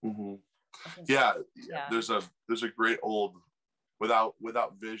towards. Mm-hmm. Yeah. There's a great old without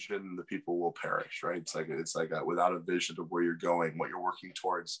vision, the people will perish, right? It's like without a vision of where you're going, what you're working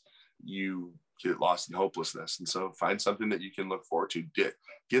towards, you get lost in hopelessness. And so find something that you can look forward to.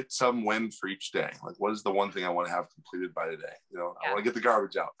 Get some win for each day. Like, what is the one thing I want to have completed by today? I want to get the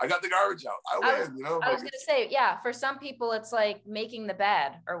garbage out. I got the garbage out. I win. I was going to say, for some people, it's like making the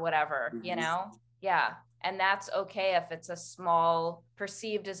bed or whatever, Yeah. And that's okay if it's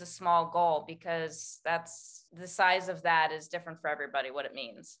perceived as a small goal, because that's the size of that is different for everybody, what it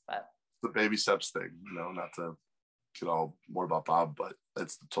means. But the baby steps thing, not to get all more about Bob, but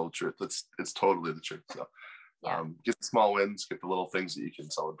that's the total truth. It's totally the truth. So get the small wins, get the little things that you can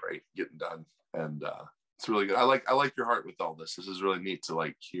celebrate getting done. And it's really good. I like your heart with all this. This is really neat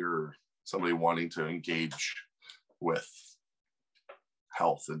to hear somebody wanting to engage with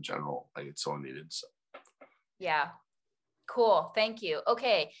health in general. It's so needed. So. Yeah. Cool. Thank you.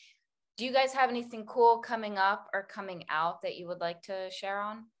 Okay. Do you guys have anything cool coming up or coming out that you would like to share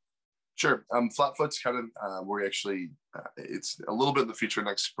on? Sure. Flatfoot's kind of, we're actually, it's a little bit in the future.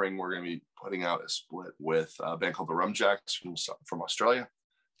 Next spring, we're going to be putting out a split with a band called the Rumjacks from Australia.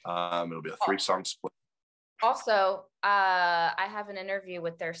 It'll be a 3-song split. Also, I have an interview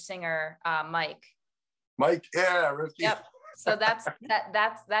with their singer, Mike. Mike, yeah, Rifky. Yep. So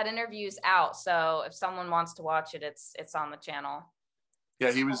that interview's out. So if someone wants to watch it, it's on the channel.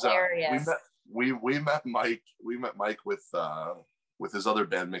 Yeah, he was. We met Mike. We met Mike with his other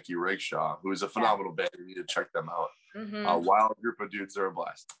band, Mickey Rigshaw, who is a phenomenal band. You need to check them out. Mm-hmm. A wild group of dudes. They're a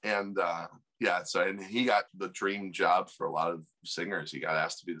blast. And and he got the dream job for a lot of singers. He got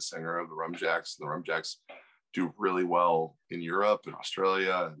asked to be the singer of the Rumjacks. And the Rumjacks do really well in Europe and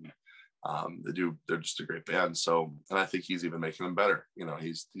Australia, and they're just a great band. So, and I think he's even making them better.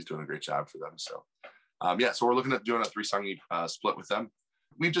 He's doing a great job for them. So so we're looking at doing a 3-song split with them.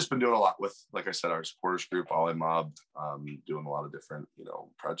 We've just been doing a lot with, like I said, our supporters group, All I Mob, doing a lot of different,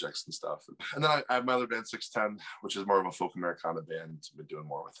 projects and stuff. And then I have my other band, 610, which is more of a folk Americana band. I've been doing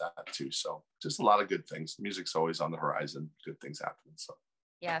more with that too. So just a lot of good things. Music's always on the horizon. Good things happening. So.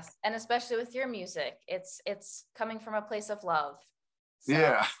 Yes. And especially with your music, it's coming from a place of love. So.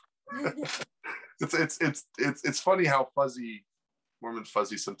 Yeah. It's funny how warm and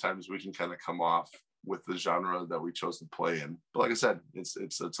fuzzy sometimes we can kind of come off with the genre that we chose to play in. But like I said, it's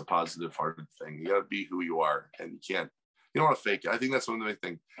a positive hearted thing. You got to be who you are, and you don't want to fake it. I think that's one of the big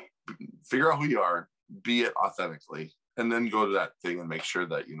things. Figure out who you are, be it authentically, and then go to that thing and make sure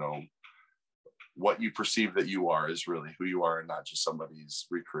that what you perceive that you are is really who you are, and not just somebody's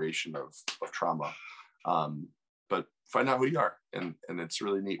recreation of trauma. But find out who you are. And it's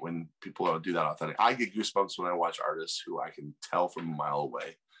really neat when people do that authentic. I get goosebumps when I watch artists who I can tell from a mile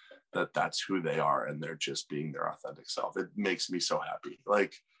away that that's who they are and they're just being their authentic self. It makes me so happy.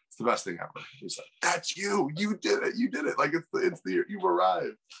 Like, it's the best thing ever. It's like, that's you. You did it. You did it. Like, you've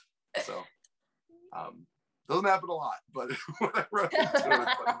arrived. So doesn't happen a lot, but whenever I do it,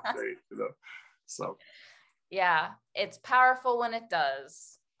 it's great, you know. So yeah, it's powerful when it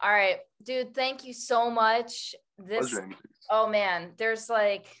does. All right, dude, thank you so much. Oh man, there's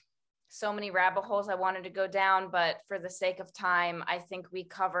like so many rabbit holes I wanted to go down, but for the sake of time, I think we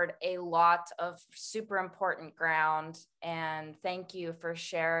covered a lot of super important ground. And thank you for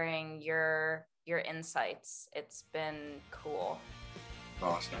sharing your insights. It's been cool.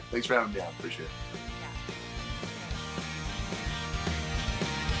 Awesome. Thanks for having me. I appreciate it.